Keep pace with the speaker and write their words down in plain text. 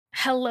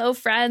Hello,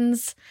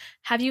 friends.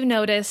 Have you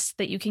noticed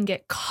that you can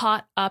get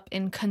caught up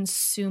in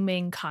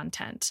consuming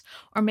content?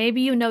 Or maybe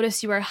you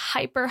notice you are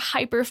hyper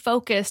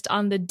focused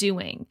on the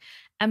doing.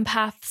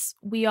 Empaths,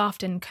 we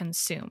often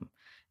consume.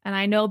 And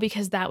I know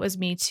because that was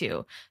me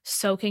too,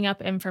 soaking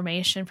up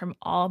information from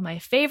all my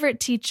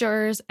favorite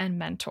teachers and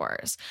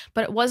mentors.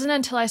 But it wasn't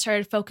until I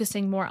started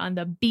focusing more on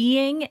the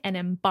being and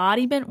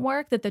embodiment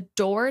work that the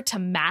door to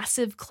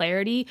massive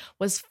clarity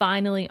was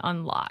finally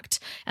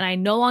unlocked. And I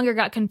no longer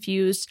got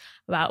confused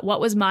about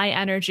what was my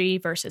energy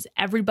versus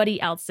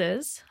everybody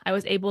else's. I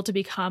was able to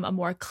become a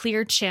more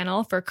clear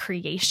channel for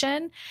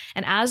creation,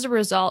 and as a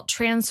result,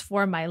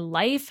 transform my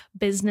life,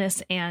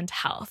 business, and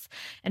health.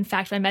 In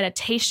fact, my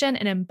meditation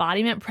and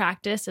embodiment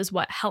practice is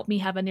what helped me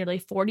have a nearly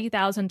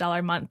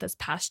 $40,000 month this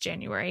past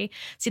January,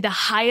 see the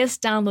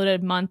highest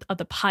downloaded month of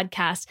the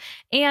podcast,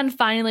 and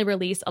finally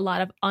release a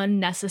lot of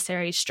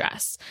unnecessary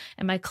stress.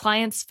 And my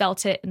clients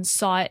felt it and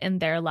saw it in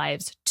their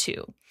lives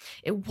too.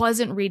 It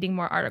wasn't reading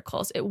more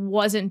articles. It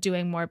wasn't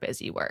doing more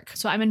busy work.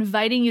 So I'm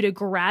inviting you to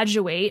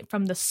graduate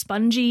from the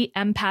spongy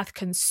empath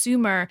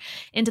consumer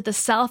into the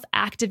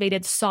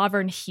self-activated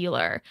sovereign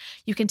healer.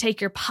 You can take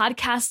your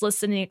podcast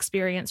listening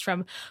experience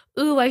from,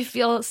 ooh, I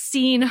feel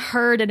seen,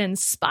 heard, and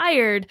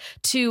inspired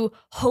to,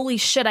 holy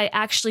shit, I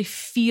actually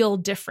feel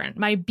different.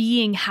 My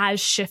being has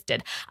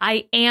shifted.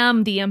 I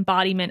am the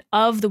embodiment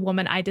of the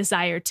woman I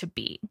desire to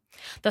be.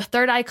 The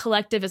Third Eye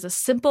Collective is a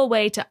simple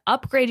way to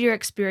upgrade your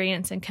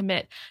experience and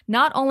commit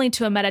not only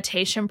to a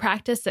meditation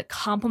practice that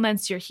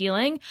complements your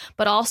healing,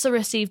 but also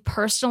receive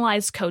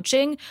personalized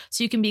coaching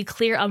so you can be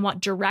clear on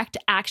what direct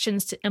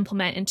actions to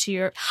implement into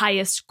your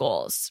highest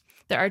goals.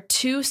 There are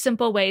two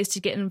simple ways to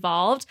get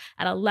involved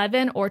at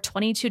 $11 or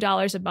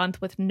 $22 a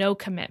month with no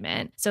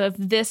commitment. So if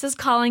this is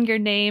calling your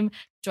name,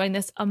 join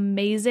this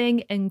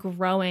amazing and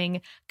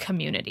growing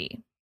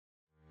community.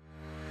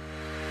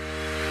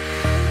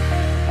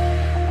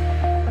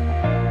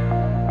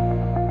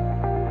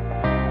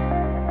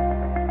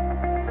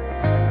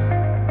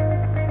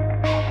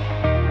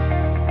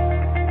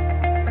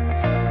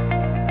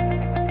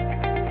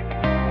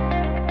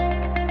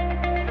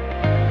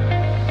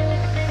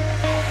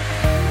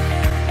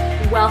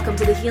 Welcome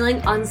to the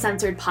Healing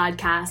Uncensored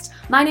podcast.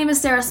 My name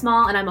is Sarah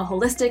Small, and I'm a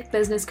holistic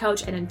business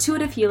coach and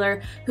intuitive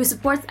healer who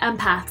supports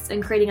empaths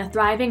in creating a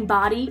thriving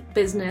body,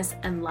 business,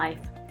 and life.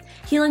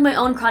 Healing my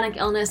own chronic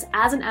illness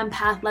as an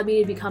empath led me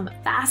to become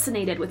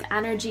fascinated with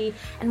energy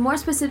and more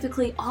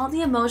specifically all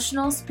the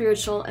emotional,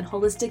 spiritual, and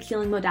holistic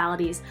healing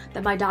modalities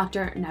that my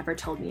doctor never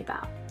told me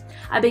about.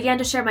 I began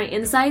to share my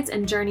insights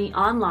and journey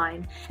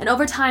online, and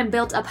over time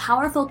built a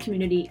powerful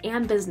community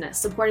and business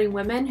supporting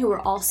women who are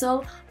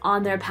also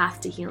on their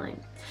path to healing.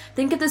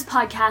 Think of this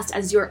podcast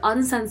as your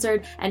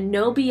uncensored and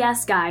no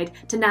BS guide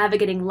to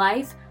navigating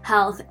life,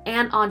 health,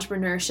 and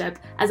entrepreneurship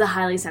as a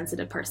highly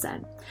sensitive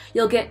person.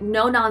 You'll get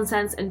no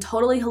nonsense and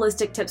totally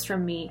holistic tips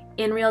from me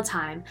in real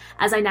time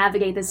as I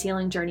navigate this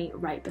healing journey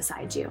right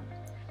beside you.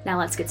 Now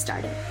let's get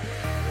started.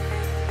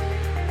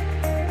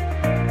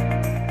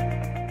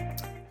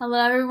 Hello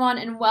everyone,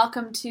 and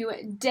welcome to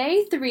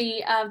day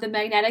 3 of the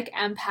Magnetic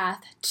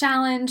Empath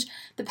Challenge.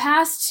 The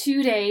past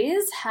 2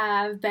 days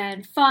have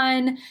been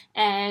fun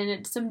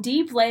and some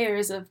deep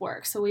layers of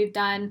work. So we've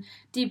done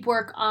deep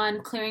work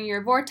on clearing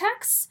your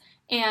vortex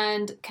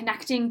and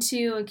connecting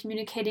to and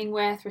communicating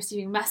with,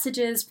 receiving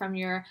messages from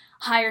your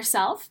higher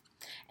self.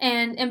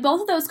 And in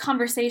both of those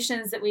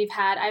conversations that we've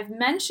had, I've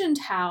mentioned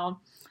how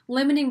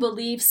limiting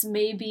beliefs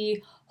may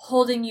be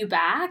holding you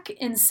back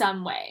in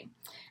some way.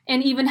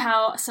 And even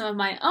how some of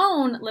my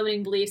own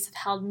limiting beliefs have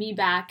held me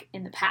back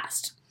in the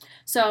past.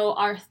 So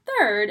our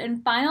third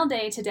and final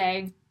day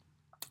today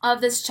of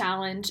this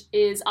challenge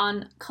is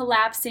on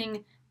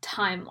collapsing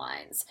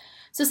timelines.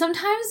 So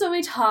sometimes when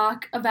we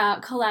talk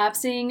about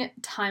collapsing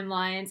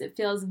timelines, it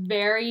feels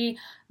very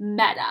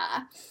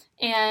meta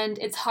and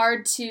it's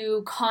hard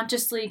to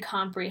consciously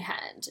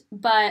comprehend.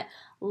 But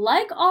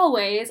like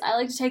always, I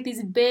like to take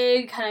these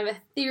big kind of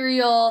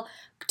ethereal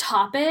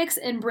topics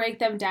and break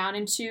them down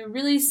into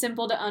really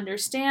simple to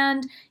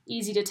understand,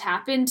 easy to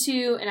tap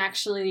into, and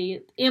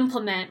actually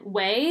implement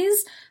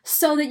ways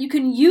so that you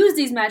can use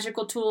these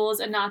magical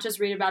tools and not just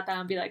read about them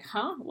and be like,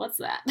 huh, what's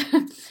that?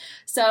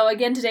 So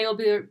again, today will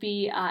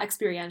be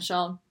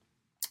experiential.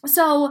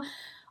 So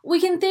we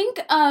can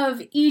think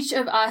of each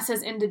of us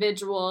as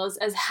individuals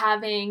as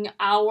having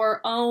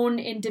our own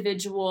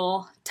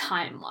individual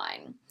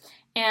timeline.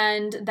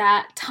 And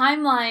that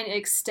timeline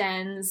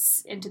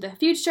extends into the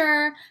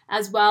future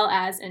as well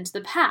as into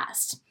the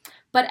past.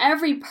 But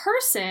every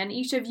person,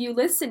 each of you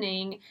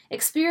listening,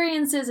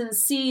 experiences and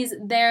sees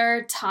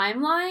their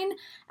timeline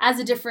as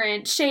a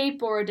different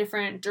shape or a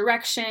different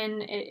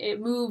direction. It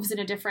moves in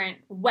a different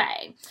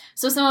way.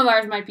 So some of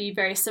ours might be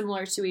very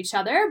similar to each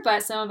other,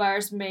 but some of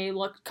ours may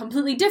look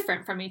completely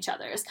different from each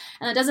other's.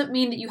 And that doesn't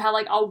mean that you have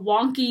like a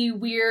wonky,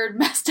 weird,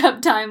 messed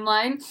up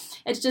timeline.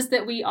 It's just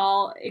that we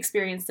all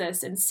experience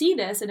this and see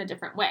this in a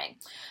different way.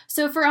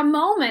 So for a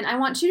moment, I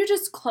want you to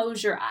just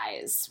close your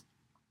eyes.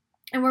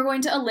 And we're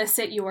going to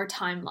elicit your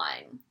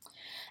timeline.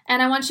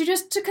 And I want you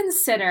just to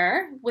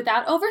consider,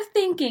 without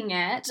overthinking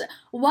it,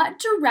 what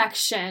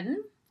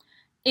direction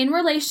in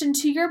relation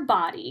to your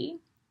body,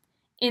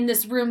 in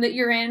this room that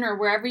you're in or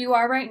wherever you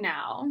are right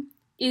now,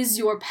 is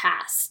your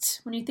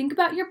past. When you think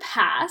about your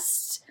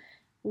past,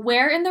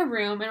 where in the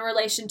room in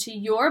relation to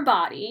your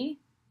body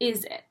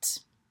is it?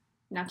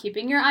 Now,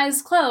 keeping your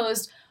eyes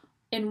closed,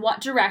 in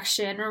what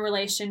direction in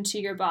relation to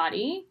your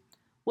body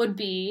would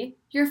be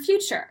your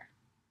future?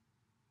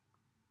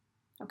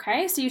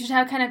 Okay, so you should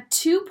have kind of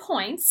 2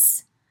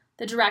 points,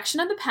 the direction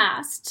of the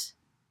past,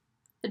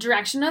 the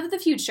direction of the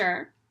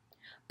future,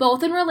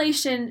 both in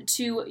relation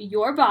to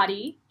your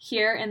body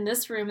here in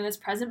this room, in this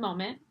present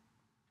moment.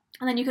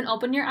 And then you can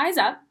open your eyes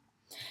up,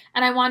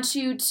 and I want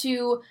you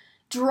to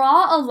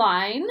draw a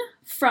line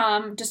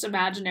from just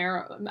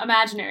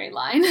imaginary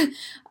line,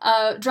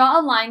 draw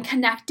a line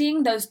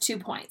connecting those 2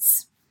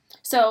 points.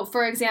 So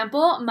for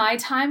example, my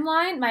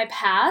timeline, my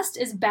past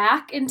is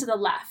back into the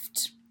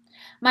left.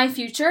 My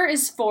future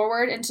is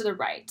forward and to the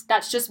right.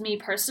 That's just me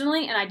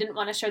personally, and I didn't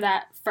want to share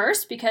that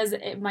first because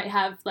it might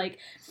have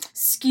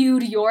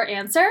skewed your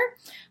answer.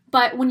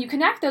 But when you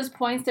connect those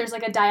points, there's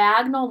a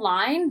diagonal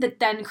line that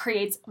then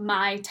creates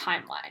my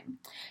timeline.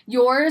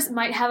 Yours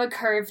might have a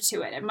curve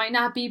to it. It might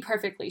not be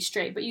perfectly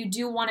straight, but you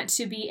do want it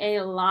to be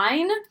a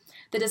line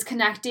that is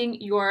connecting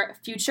your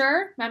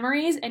future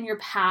memories and your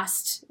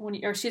past,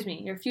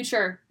 your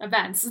future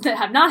events that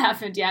have not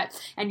happened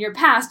yet, and your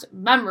past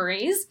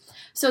memories,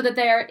 so that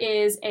there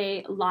is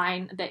a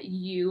line that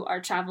you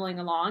are traveling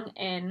along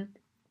in.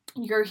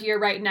 You're here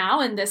right now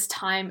in this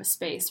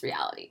time-space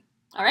reality.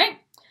 All right?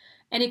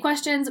 Any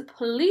questions,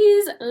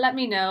 please let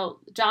me know.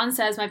 John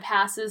says my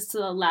past is to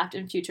the left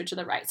and future to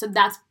the right. So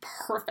that's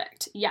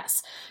perfect.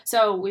 Yes.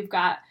 So we've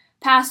got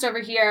past over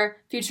here,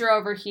 future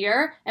over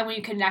here, and when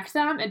you connect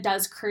them, it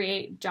does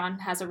create, John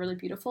has a really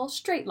beautiful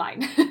straight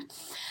line.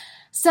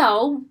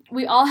 So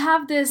we all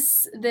have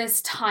this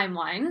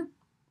timeline,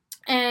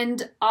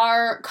 and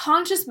our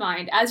conscious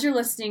mind, as you're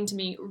listening to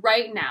me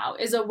right now,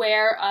 is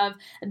aware of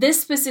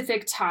this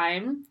specific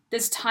time,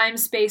 this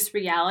time-space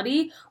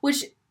reality,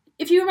 which,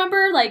 if you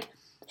remember,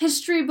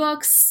 history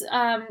books,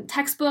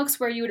 textbooks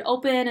where you would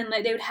open and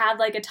they would have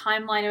a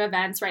timeline of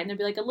events, right? And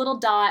there'd be a little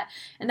dot,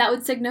 and that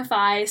would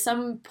signify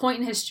some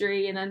point in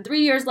history. And then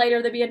 3 years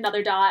later, there'd be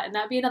another dot, and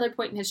that'd be another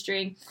point in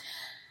history.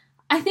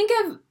 I think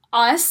of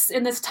us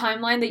in this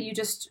timeline that you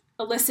just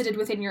elicited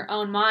within your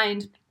own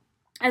mind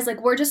as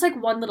we're just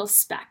one little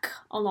speck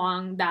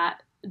along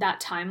that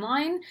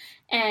timeline.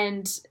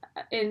 And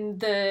in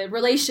the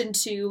relation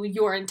to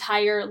your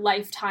entire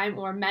lifetime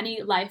or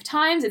many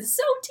lifetimes, it's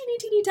so teeny,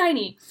 teeny,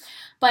 tiny.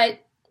 But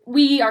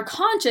we are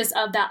conscious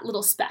of that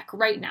little speck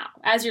right now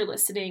as you're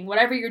listening,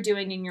 whatever you're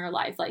doing in your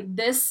life.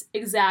 This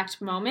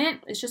exact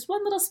moment is just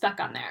one little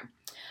speck on there.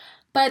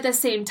 But at the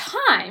same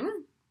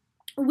time,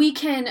 we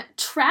can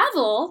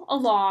travel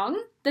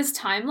along this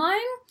timeline,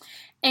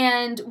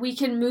 and we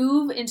can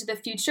move into the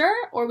future,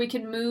 or we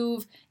can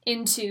move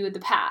into the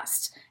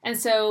past. And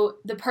so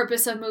the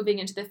purpose of moving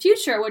into the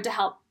future would to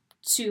help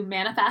to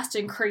manifest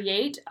and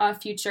create a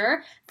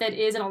future that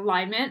is in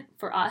alignment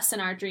for us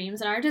and our dreams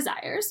and our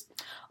desires.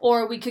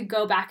 Or we could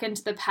go back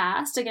into the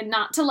past, again,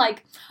 not to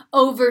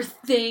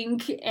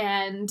overthink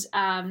and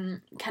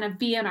kind of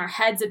be in our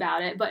heads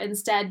about it, but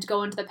instead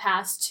go into the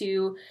past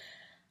to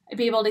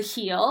be able to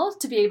heal,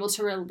 to be able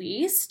to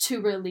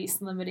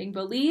release limiting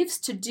beliefs,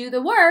 to do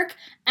the work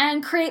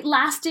and create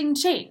lasting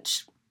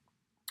change.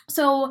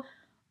 So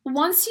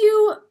once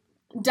you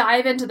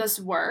dive into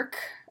this work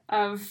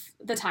of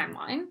the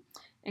timeline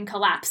and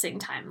collapsing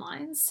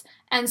timelines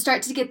and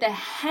start to get the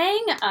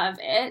hang of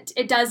it,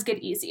 it does get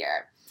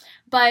easier.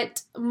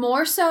 But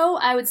more so,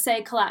 I would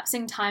say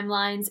collapsing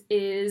timelines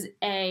is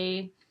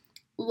a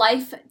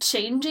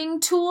life-changing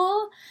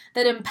tool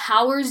that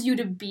empowers you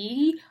to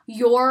be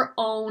your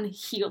own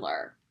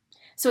healer.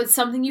 So it's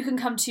something you can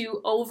come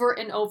to over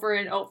and over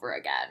and over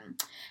again.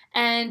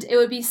 And it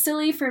would be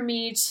silly for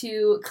me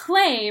to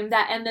claim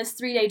that in this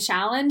 3-day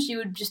challenge, you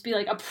would just be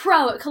a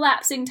pro at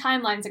collapsing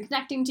timelines and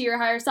connecting to your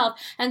higher self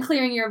and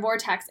clearing your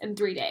vortex in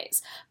 3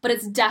 days. But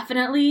it's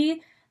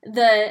definitely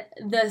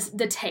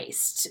the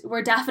taste.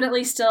 We're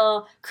definitely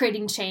still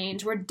creating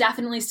change. We're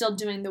definitely still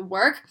doing the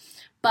work.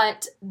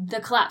 But the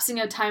collapsing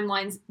of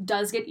timelines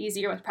does get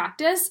easier with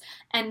practice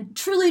and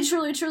truly,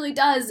 truly, truly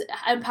does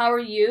empower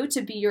you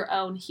to be your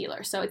own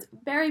healer. So it's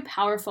very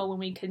powerful when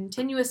we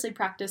continuously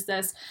practice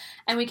this,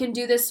 and we can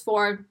do this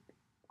for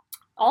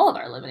all of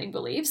our limiting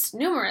beliefs,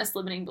 numerous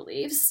limiting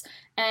beliefs.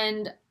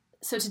 And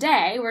so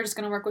today we're just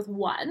going to work with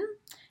one.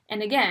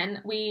 And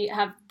again, we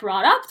have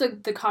brought up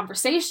the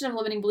conversation of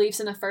limiting beliefs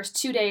in the first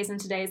 2 days,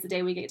 and today is the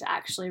day we get to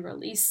actually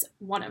release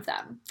one of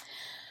them.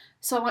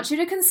 So I want you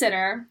to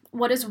consider,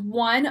 what is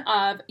one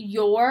of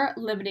your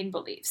limiting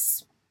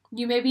beliefs?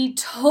 You may be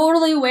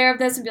totally aware of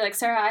this and be like,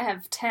 Sarah, I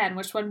have 10.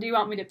 Which one do you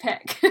want me to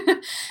pick?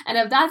 And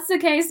if that's the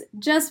case,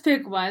 just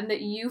pick one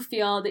that you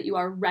feel that you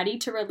are ready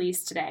to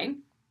release today.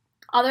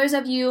 Others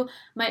of you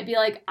might be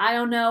like, I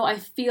don't know, I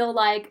feel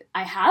like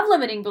I have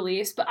limiting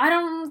beliefs, but I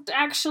don't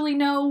actually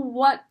know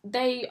what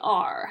they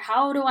are.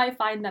 How do I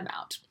find them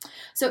out?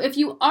 So if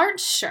you aren't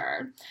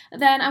sure,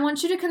 then I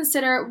want you to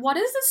consider, what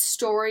is the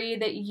story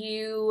that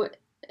you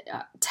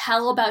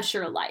tell about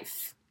your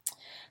life,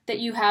 that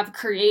you have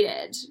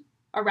created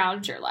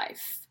around your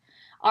life?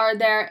 Are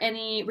there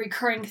any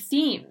recurring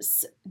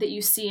themes that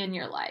you see in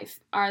your life?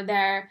 Are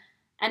there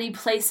any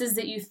places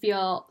that you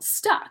feel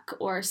stuck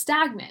or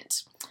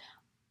stagnant?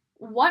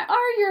 What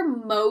are your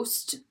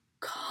most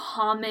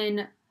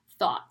common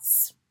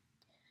thoughts?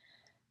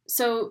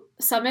 So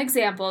some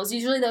examples,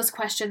 usually those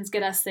questions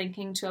get us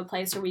thinking to a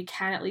place where we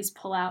can at least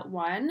pull out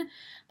one,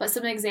 but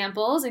some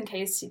examples, in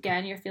case,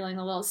 again, you're feeling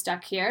a little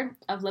stuck here,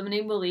 of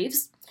limiting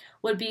beliefs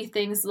would be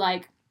things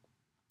like,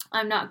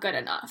 I'm not good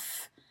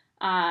enough.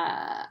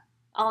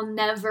 I'll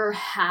never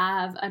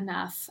have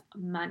enough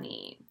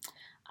money.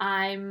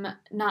 I'm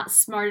not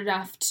smart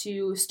enough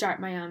to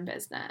start my own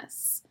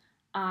business.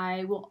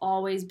 I will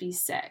always be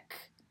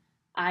sick.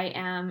 I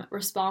am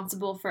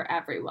responsible for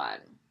everyone.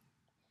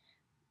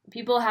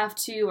 People have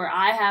to, or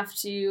I have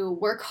to,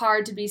 work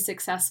hard to be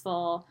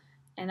successful,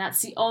 and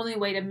that's the only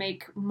way to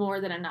make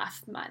more than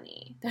enough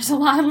money. There's a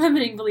lot of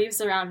limiting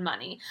beliefs around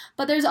money,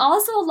 but there's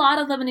also a lot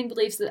of limiting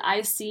beliefs that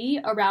I see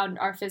around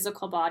our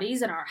physical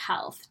bodies and our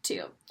health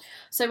too.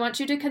 So I want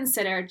you to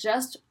consider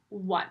just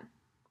one.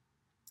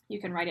 You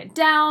can write it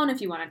down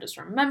if you want to just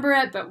remember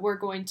it, but we're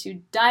going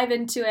to dive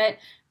into it.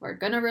 We're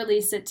going to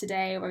release it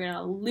today. We're going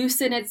to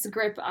loosen its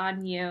grip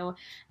on you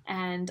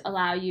and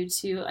allow you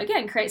to,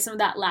 again, create some of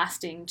that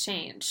lasting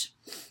change.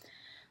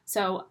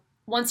 So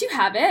once you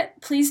have it,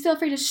 please feel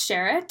free to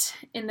share it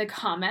in the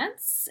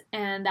comments,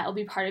 and that will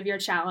be part of your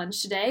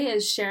challenge today,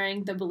 is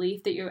sharing the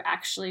belief that you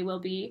actually will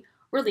be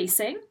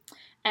releasing.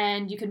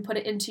 And you can put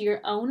it into your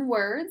own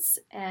words,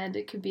 and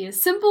it could be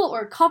as simple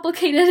or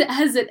complicated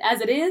as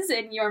it is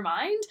in your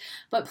mind,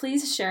 but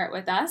please share it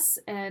with us.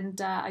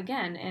 And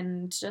again,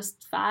 in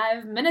just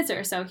 5 minutes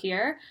or so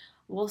here,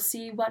 we'll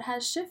see what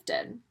has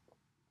shifted.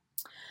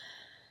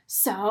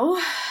 So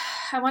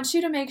I want you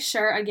to make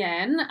sure,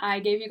 again, I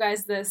gave you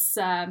guys this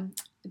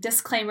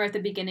disclaimer at the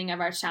beginning of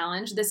our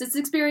challenge. This is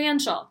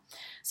experiential.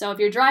 So if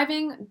you're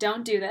driving,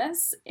 don't do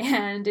this.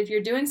 And if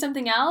you're doing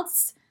something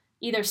else,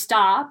 either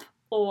stop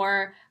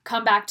or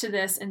come back to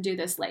this and do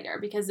this later,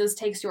 because this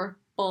takes your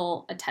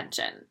full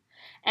attention.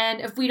 And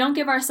if we don't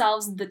give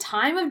ourselves the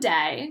time of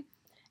day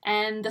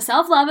and the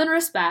self-love and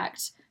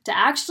respect to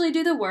actually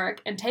do the work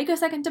and take a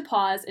second to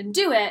pause and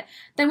do it,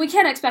 then we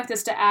can't expect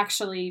this to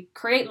actually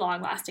create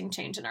long-lasting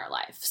change in our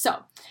life.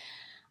 So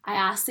I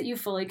ask that you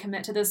fully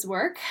commit to this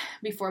work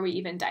before we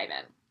even dive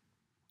in.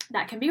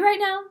 That can be right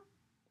now,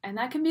 and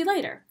that can be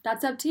later.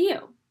 That's up to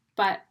you.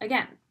 But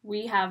again,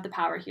 we have the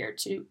power here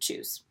to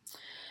choose.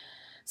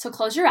 So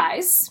close your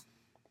eyes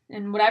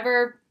in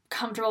whatever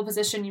comfortable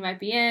position you might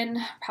be in,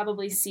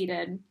 probably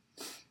seated.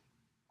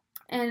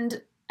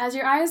 And as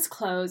your eyes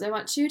close, I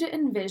want you to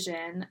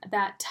envision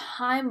that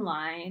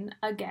timeline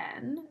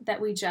again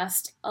that we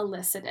just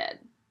elicited,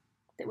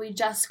 that we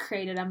just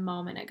created a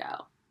moment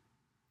ago.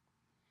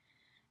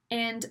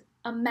 And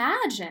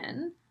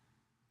imagine,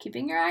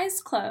 keeping your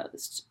eyes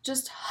closed,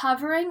 just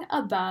hovering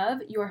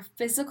above your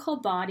physical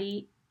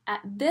body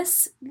at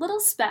this little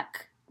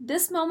speck,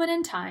 this moment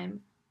in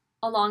time,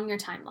 along your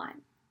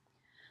timeline.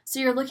 So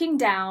you're looking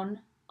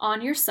down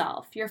on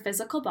yourself, your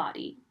physical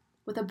body,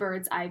 with a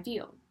bird's eye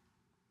view.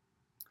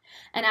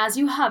 And as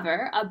you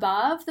hover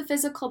above the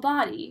physical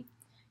body,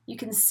 you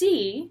can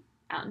see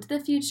out into the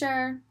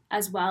future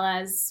as well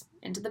as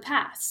into the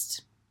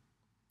past.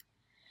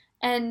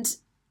 And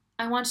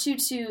I want you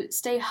to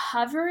stay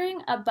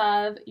hovering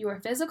above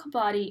your physical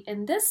body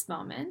in this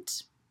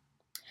moment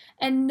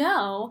and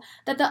know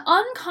that the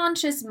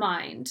unconscious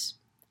mind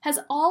has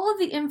all of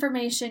the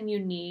information you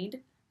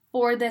need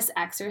for this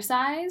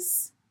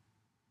exercise.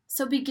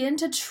 So begin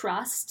to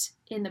trust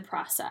in the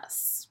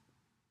process.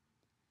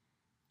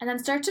 And then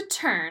start to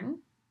turn,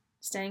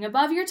 staying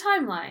above your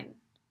timeline,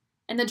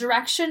 in the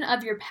direction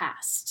of your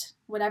past,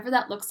 whatever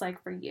that looks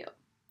like for you.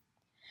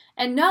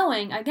 And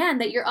knowing, again,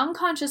 that your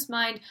unconscious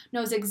mind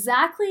knows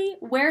exactly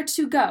where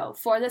to go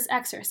for this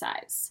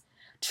exercise.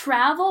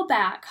 Travel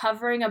back,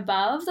 hovering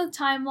above the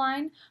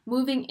timeline,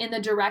 moving in the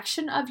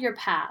direction of your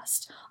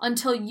past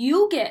until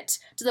you get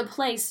to the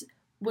place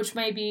which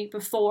may be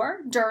before,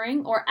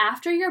 during, or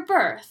after your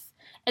birth,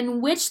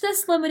 in which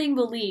this limiting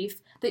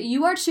belief that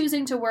you are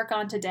choosing to work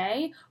on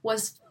today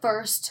was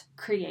first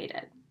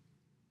created.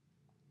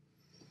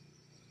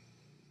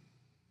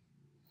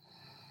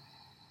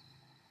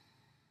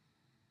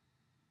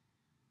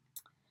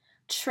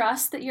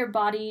 Trust that your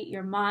body,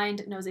 your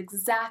mind knows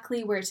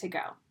exactly where to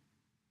go.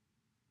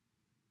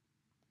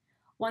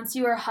 Once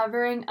you are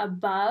hovering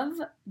above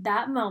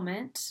that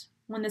moment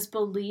when this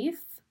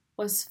belief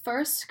was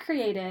first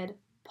created,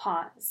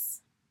 pause.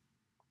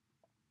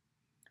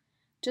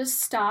 Just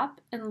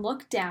stop and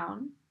look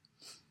down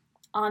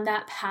on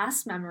that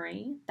past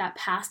memory, that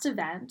past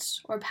event,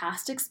 or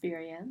past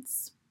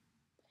experience.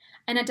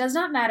 And it does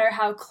not matter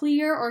how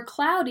clear or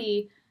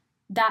cloudy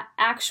that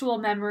actual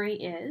memory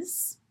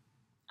is,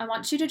 I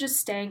want you to just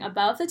staying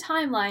above the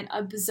timeline,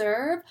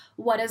 observe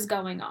what is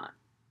going on.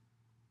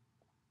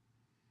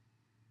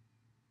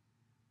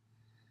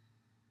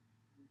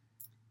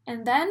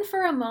 And then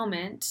for a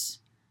moment,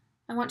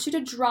 I want you to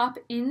drop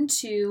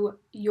into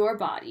your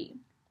body,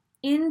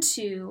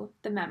 into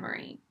the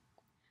memory.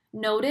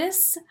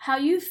 Notice how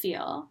you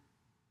feel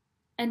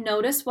and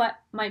notice what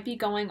might be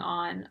going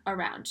on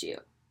around you.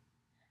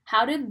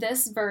 How did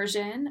this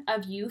version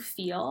of you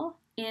feel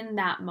in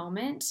that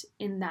moment,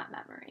 in that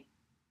memory?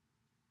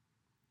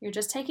 You're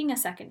just taking a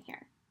second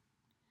here.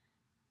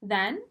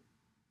 Then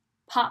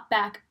pop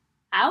back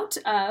out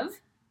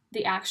of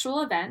the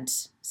actual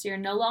event, so you're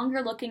no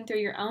longer looking through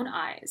your own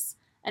eyes,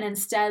 and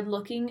instead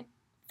looking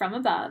from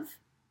above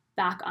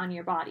back on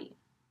your body.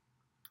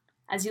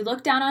 As you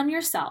look down on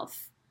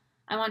yourself,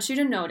 I want you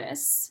to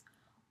notice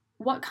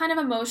what kind of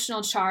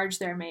emotional charge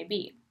there may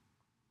be.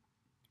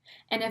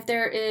 And if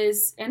there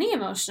is any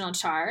emotional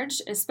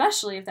charge,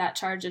 especially if that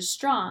charge is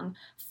strong,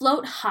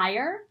 float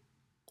higher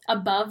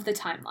above the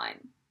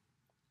timeline.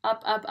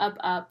 Up, up, up,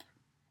 up,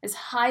 as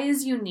high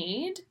as you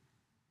need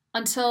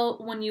until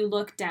when you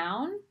look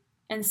down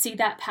and see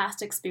that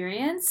past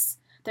experience,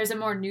 there's a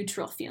more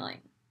neutral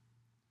feeling.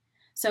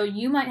 So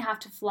you might have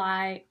to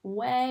fly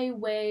way,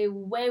 way,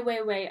 way,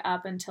 way, way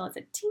up until it's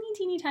a teeny,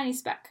 teeny, tiny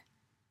speck.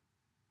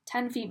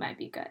 10 feet might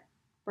be good.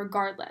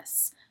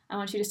 Regardless, I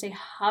want you to stay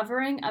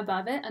hovering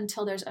above it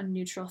until there's a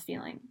neutral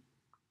feeling.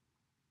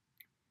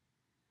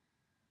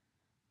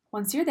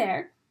 Once you're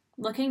there,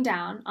 looking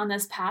down on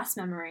this past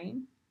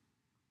memory,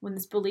 when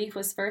this belief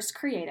was first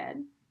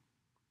created,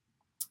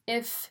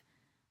 if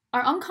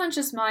our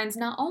unconscious minds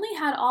not only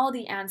had all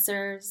the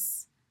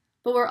answers,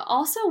 but were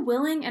also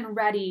willing and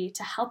ready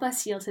to help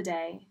us heal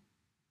today,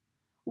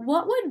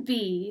 what would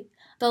be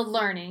the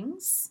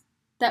learnings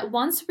that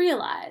once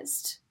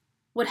realized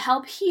would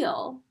help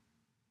heal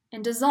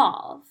and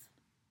dissolve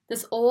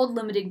this old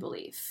limiting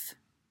belief?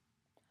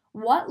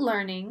 What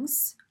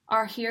learnings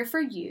are here for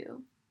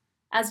you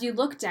as you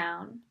look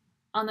down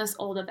on this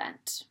old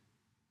event?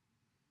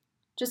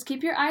 Just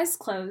keep your eyes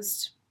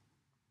closed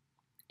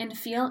and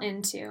feel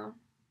into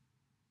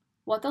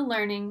what the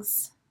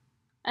learnings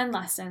and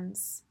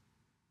lessons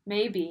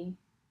may be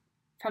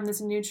from this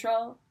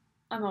neutral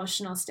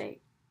emotional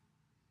state.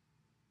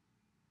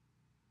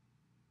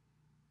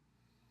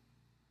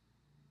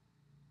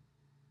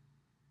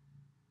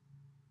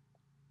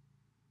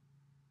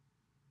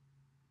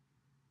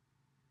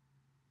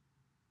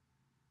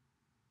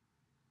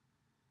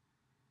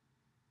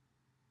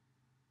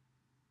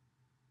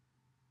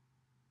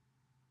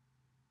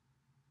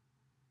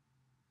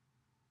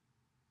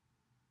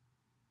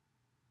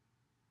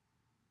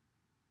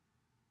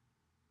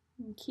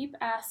 And keep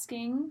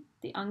asking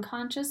the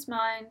unconscious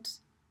mind,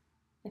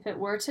 if it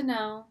were to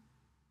know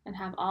and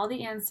have all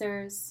the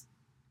answers,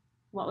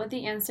 what would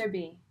the answer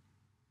be?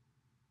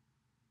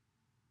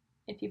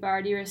 If you've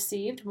already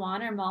received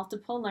one or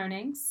multiple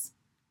learnings,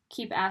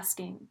 keep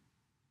asking,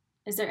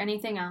 is there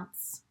anything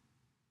else?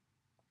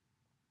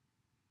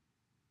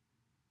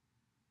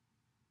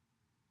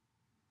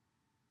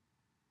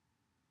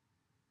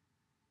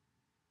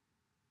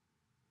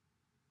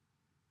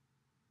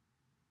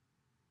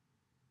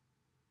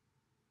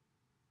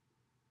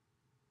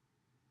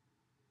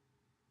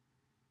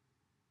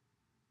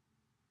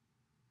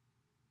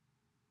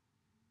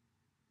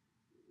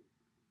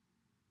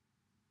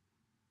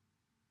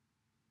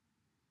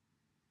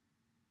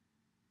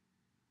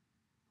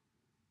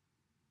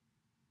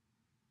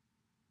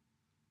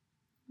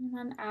 And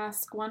then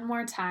ask one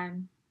more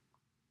time,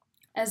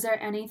 is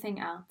there anything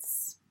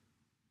else?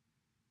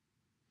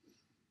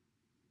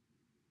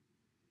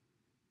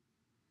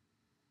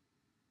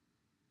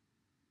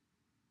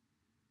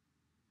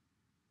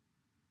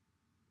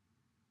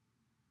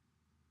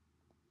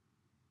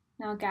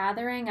 Now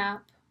gathering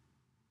up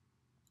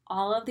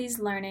all of these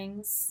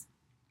learnings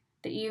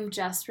that you've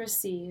just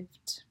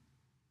received,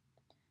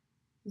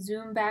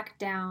 zoom back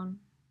down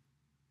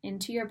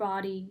into your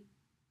body,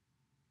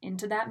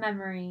 into that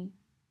memory,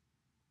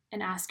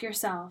 and ask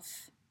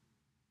yourself,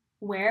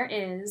 where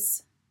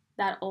is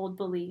that old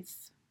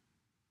belief?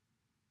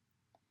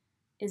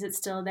 Is it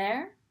still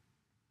there?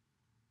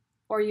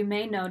 Or you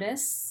may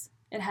notice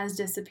it has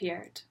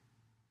disappeared.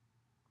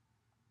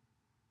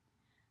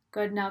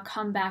 Good, now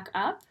come back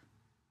up,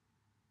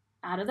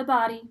 out of the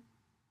body,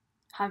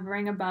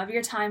 hovering above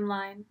your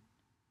timeline,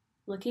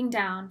 looking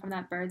down from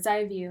that bird's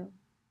eye view,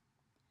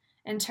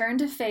 and turn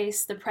to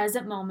face the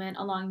present moment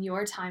along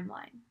your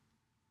timeline.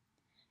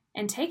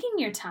 And taking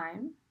your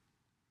time,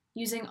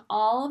 using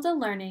all of the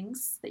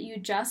learnings that you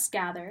just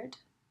gathered,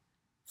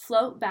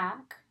 float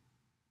back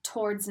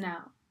towards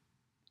now,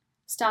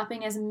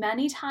 stopping as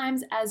many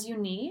times as you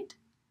need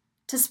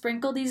to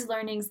sprinkle these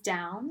learnings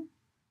down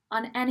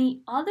on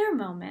any other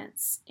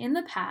moments in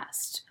the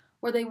past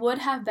where they would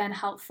have been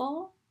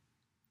helpful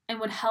and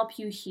would help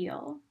you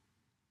heal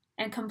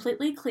and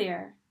completely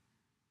clear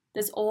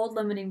this old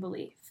limiting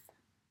belief.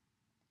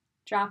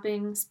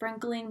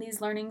 Sprinkling these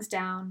learnings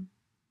down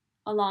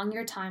along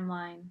your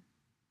timeline,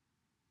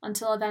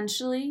 until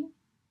eventually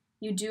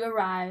you do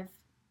arrive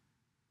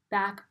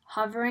back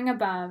hovering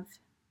above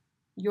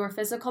your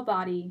physical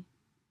body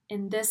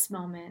in this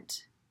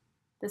moment,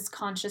 this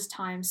conscious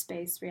time,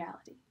 space,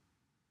 reality.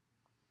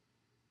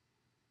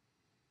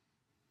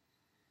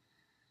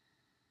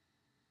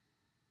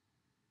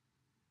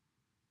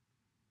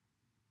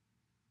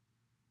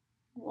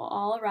 We'll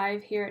all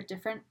arrive here at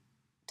different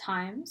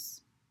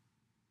times.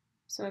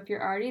 So if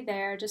you're already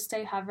there, just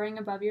stay hovering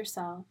above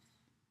yourself.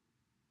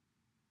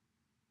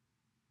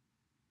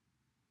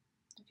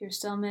 If you're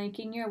still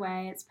making your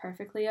way, it's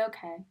perfectly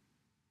okay.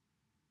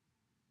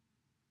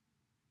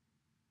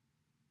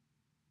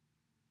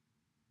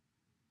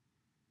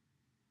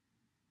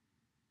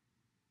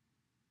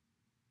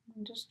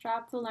 And just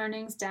drop the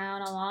learnings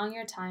down along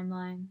your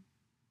timeline.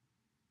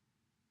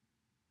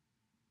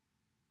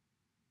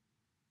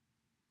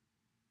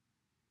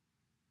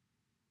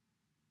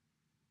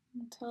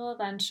 Until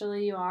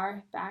eventually you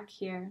are back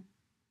here,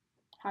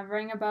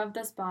 hovering above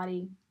this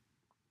body,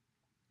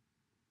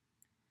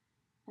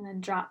 and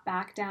then drop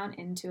back down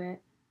into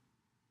it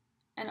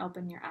and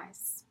open your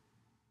eyes.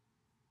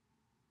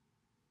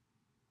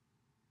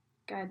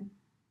 Good.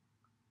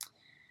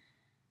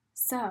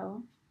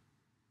 So,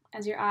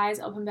 as your eyes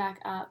open back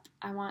up,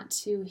 I want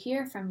to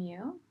hear from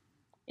you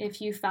if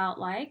you felt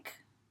like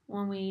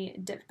when we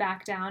dipped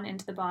back down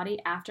into the body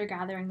after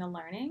gathering the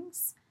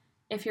learnings,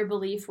 if your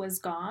belief was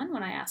gone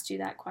when I asked you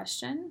that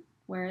question.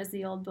 Where is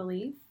the old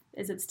belief?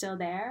 Is it still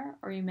there?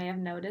 Or you may have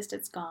noticed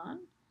it's gone.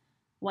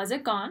 Was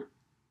it gone?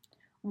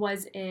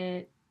 Was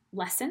it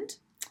lessened?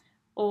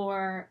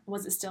 Or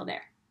was it still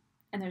there?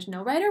 And there's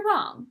no right or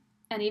wrong.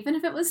 And even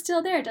if it was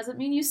still there, it doesn't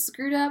mean you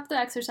screwed up the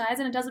exercise,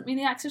 and it doesn't mean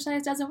the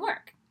exercise doesn't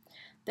work.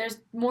 There's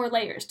more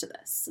layers to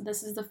this.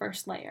 This is the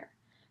first layer.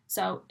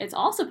 So it's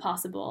also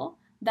possible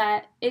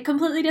that it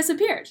completely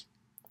disappeared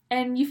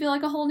and you feel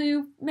like a whole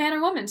new man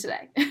or woman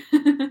today.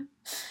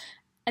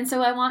 And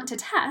so I want to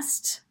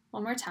test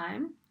one more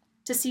time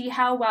to see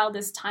how well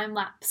this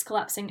time-lapse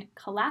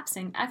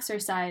collapsing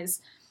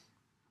exercise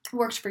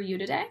worked for you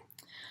today.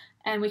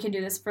 And we can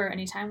do this for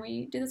any time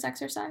we do this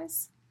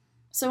exercise.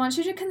 So I want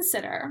you to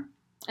consider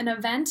an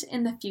event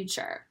in the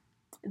future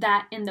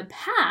that in the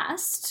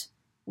past,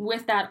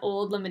 with that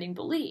old limiting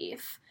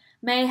belief,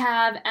 may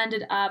have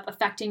ended up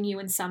affecting you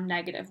in some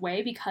negative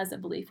way because the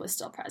belief was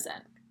still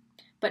present.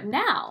 But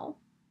now,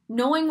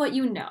 knowing what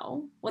you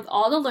know, with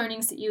all the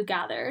learnings that you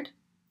gathered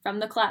from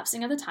the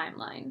collapsing of the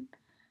timeline,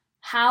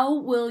 how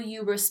will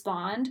you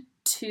respond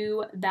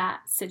to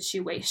that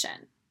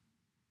situation?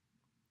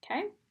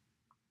 Okay?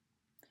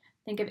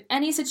 Think of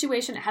any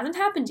situation, it hasn't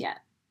happened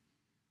yet,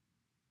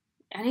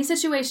 any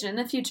situation in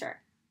the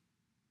future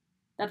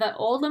that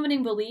old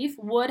limiting belief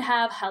would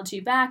have held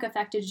you back,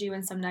 affected you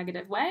in some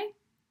negative way.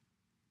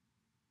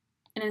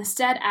 And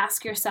instead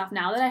ask yourself,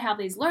 now that I have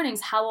these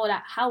learnings, how would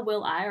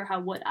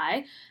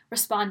I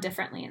respond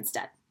differently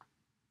instead?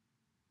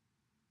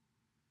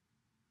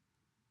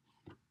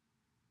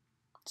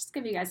 Just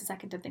give you guys a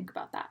second to think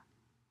about that.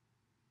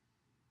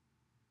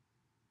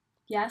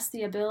 Yes,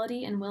 the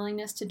ability and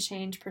willingness to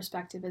change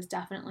perspective is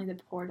definitely the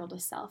portal to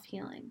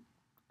self-healing.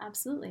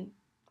 Absolutely.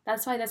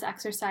 That's why this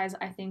exercise,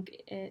 I think,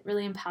 it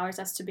really empowers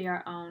us to be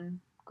our own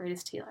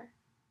greatest healer.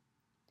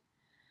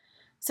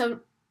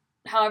 So,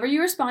 however you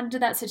responded to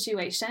that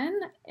situation,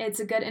 it's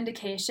a good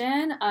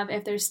indication of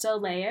if there's still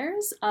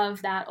layers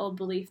of that old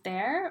belief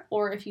there,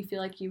 or if you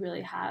feel like you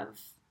really have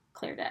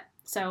cleared it.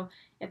 So,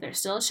 if there's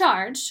still a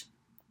charge,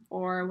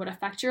 or would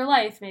affect your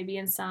life maybe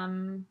in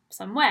some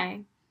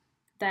way,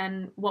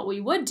 then what we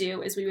would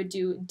do is we would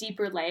do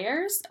deeper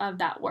layers of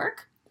that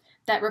work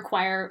that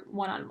require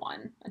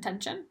one-on-one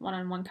attention,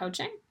 one-on-one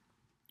coaching.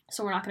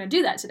 So we're not going to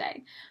do that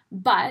today.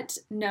 But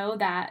know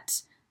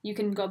that you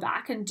can go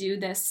back and do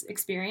this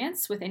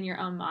experience within your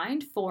own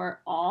mind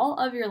for all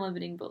of your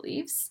limiting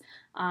beliefs,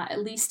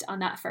 at least on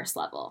that first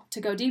level. To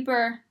go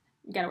deeper,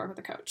 you got to work with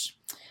a coach.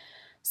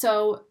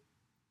 So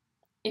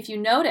if you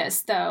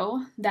notice,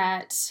 though,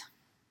 that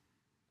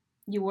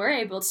you were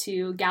able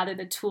to gather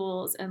the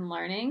tools and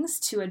learnings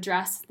to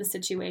address the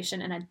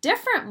situation in a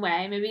different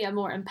way, maybe a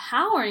more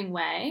empowering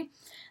way,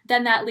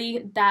 then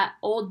that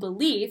old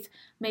belief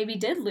maybe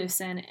did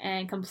loosen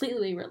and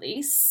completely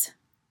release.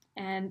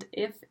 And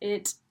if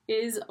it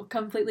is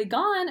completely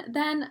gone,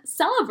 then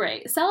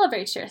celebrate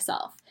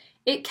yourself.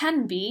 It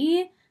can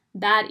be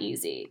that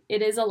easy.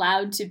 It is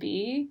allowed to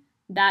be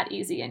that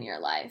easy in your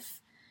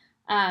life.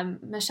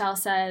 Michelle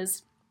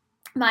says,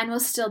 mine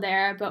was still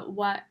there, but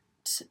what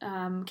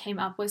came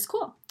up was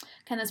cool.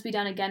 Can this be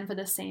done again for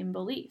the same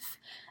belief?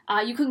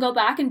 You can go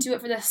back and do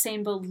it for the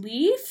same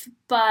belief,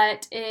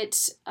 but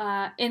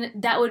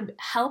that would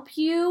help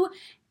you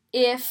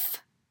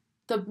if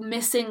the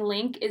missing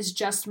link is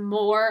just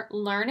more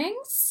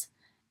learnings,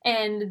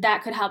 and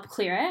that could help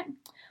clear it.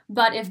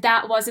 But if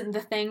that wasn't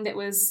the thing that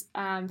was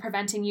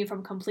preventing you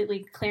from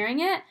completely clearing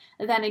it,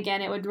 then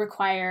again, it would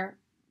require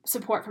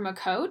support from a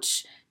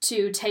coach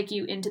to take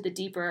you into the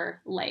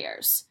deeper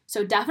layers.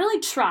 So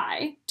definitely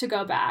try to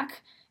go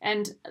back.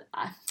 And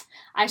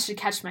I I should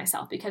catch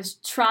myself, because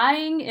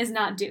trying is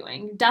not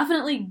doing.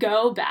 Definitely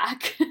go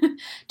back.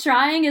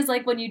 Trying is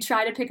like when you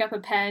try to pick up a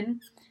pen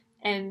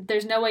and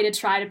there's no way to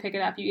try to pick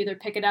it up. You either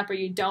pick it up or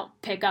you don't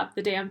pick up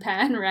the damn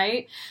pen,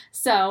 right?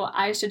 So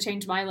I should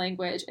change my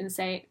language and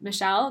say,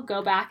 Michelle,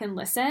 go back and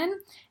listen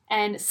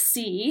and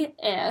see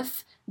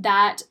if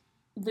that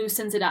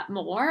loosens it up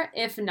more.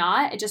 If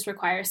not, it just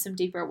requires some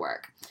deeper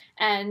work.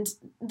 And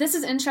this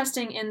is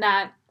interesting in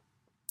that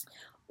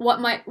what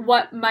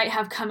might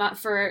have come up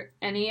for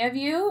any of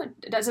you,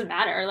 it doesn't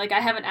matter. Like, I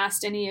haven't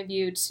asked any of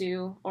you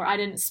to, or I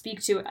didn't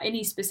speak to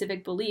any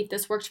specific belief.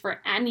 This worked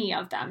for any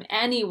of them,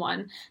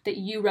 anyone that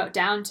you wrote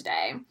down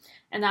today.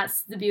 And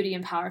that's the beauty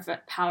and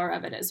power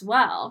of it as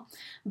well.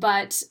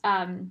 But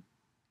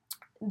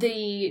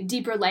the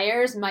deeper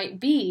layers might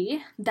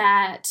be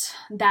that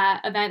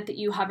event that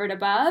you hovered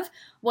above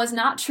was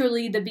not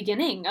truly the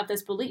beginning of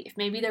this belief.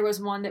 Maybe there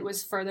was one that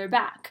was further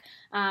back.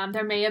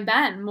 There may have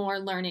been more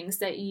learnings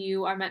that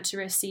you are meant to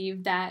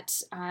receive that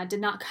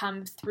did not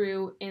come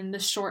through in the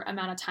short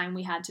amount of time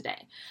we had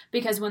today.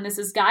 Because when this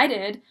is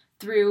guided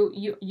through,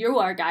 you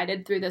are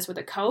guided through this with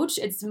a coach,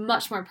 it's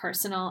much more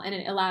personal, and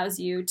it allows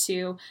you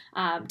to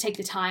take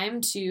the time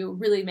to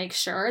really make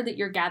sure that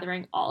you're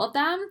gathering all of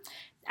them.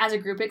 As a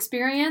group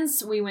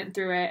experience, we went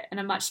through it in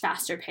a much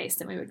faster pace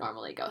than we would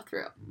normally go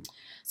through.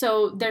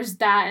 So there's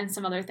that and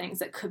some other things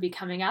that could be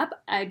coming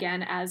up,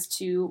 again, as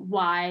to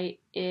why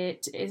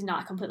it is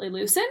not completely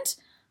loosened.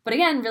 But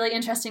again, really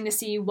interesting to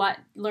see what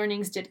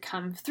learnings did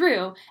come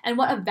through and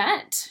what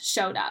event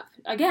showed up.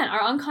 Again,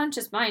 our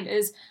unconscious mind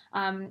is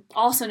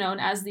also known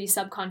as the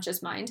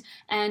subconscious mind,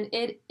 and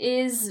it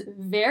is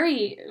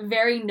very,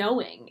 very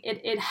knowing.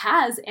 It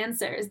has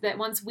answers that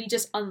once we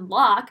just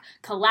unlock,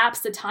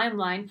 collapse the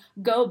timeline,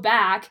 go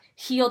back,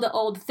 heal the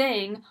old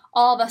thing,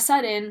 all of a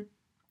sudden,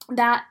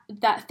 that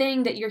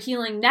thing that you're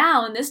healing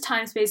now in this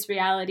time-space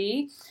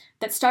reality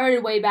that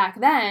started way back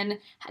then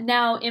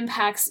now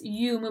impacts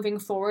you moving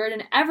forward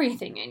and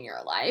everything in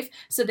your life,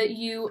 so that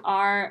you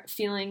are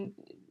feeling,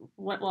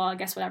 I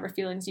guess whatever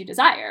feelings you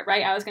desire,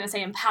 right? I was going to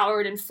say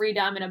empowered and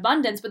freedom and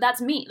abundance, but that's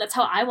me. That's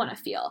how I want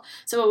to feel.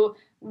 So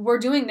we're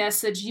doing this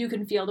so that you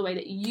can feel the way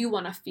that you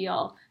want to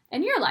feel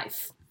in your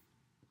life.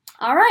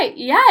 All right,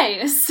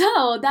 yay!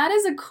 So that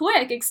is a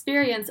quick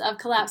experience of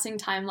collapsing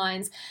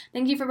timelines.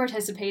 Thank you for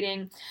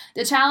participating.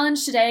 The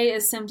challenge today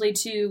is simply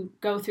to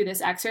go through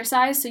this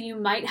exercise. So you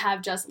might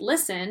have just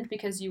listened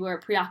because you were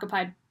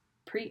preoccupied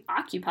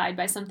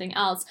by something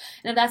else.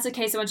 And if that's the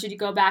case, I want you to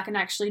go back and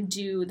actually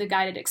do the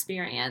guided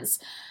experience.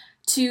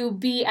 To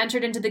be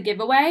entered into the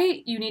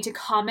giveaway, you need to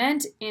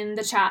comment in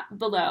the chat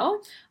below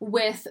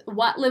with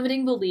what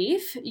limiting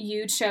belief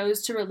you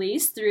chose to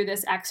release through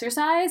this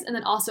exercise, and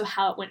then also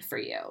how it went for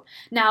you.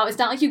 Now, it's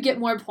not like you get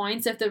more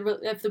points if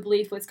the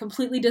belief was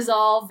completely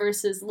dissolved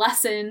versus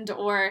lessened,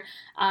 or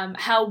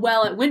how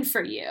well it went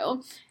for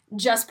you.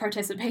 Just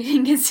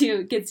participating gets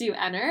you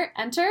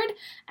entered.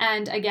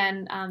 And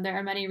again, there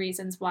are many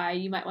reasons why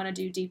you might want to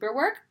do deeper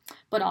work,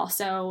 but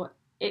also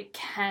it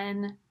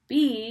can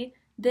be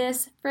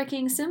this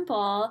freaking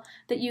simple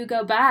that you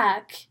go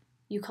back,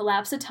 you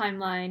collapse a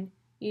timeline,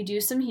 you do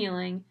some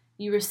healing,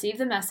 you receive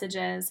the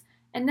messages,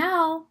 and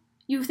now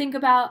you think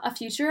about a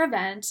future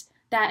event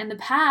that in the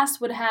past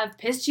would have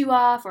pissed you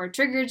off or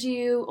triggered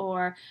you,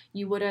 or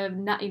you would have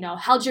not,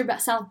 held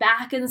yourself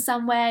back in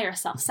some way or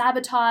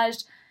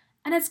self-sabotaged,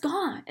 and it's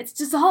gone. It's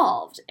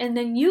dissolved. And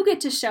then you get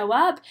to show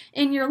up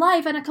in your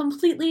life in a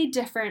completely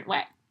different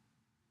way.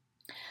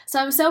 So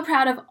I'm so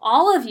proud of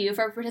all of you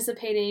for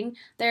participating.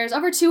 There's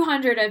over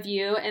 200 of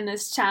you in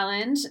this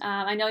challenge.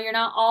 I know you're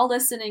not all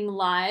listening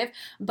live,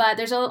 but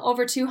there's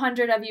over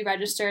 200 of you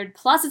registered,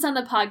 plus it's on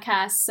the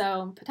podcast,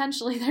 so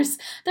potentially there's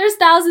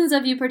thousands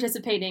of you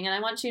participating, and I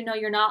want you to know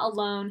you're not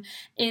alone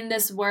in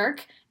this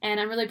work, and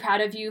I'm really proud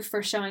of you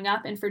for showing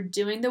up and for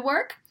doing the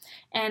work.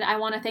 And I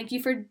want to thank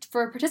you for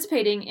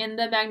participating in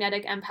the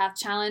Magnetic Empath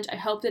Challenge. I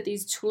hope that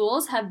these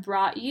tools have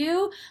brought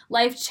you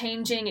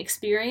life-changing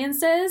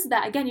experiences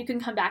that, again, you can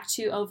come back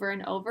to over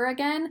and over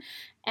again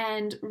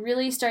and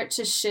really start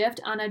to shift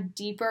on a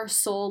deeper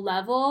soul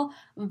level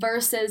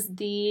versus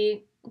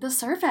the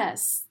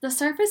surface. The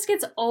surface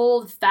gets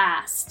old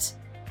fast.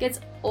 Gets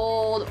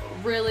old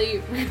really,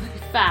 really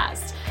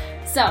fast.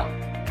 So,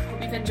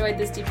 hope you've enjoyed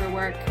this deeper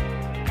work,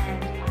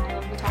 and I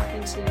will be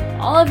talking to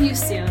all of you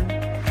soon.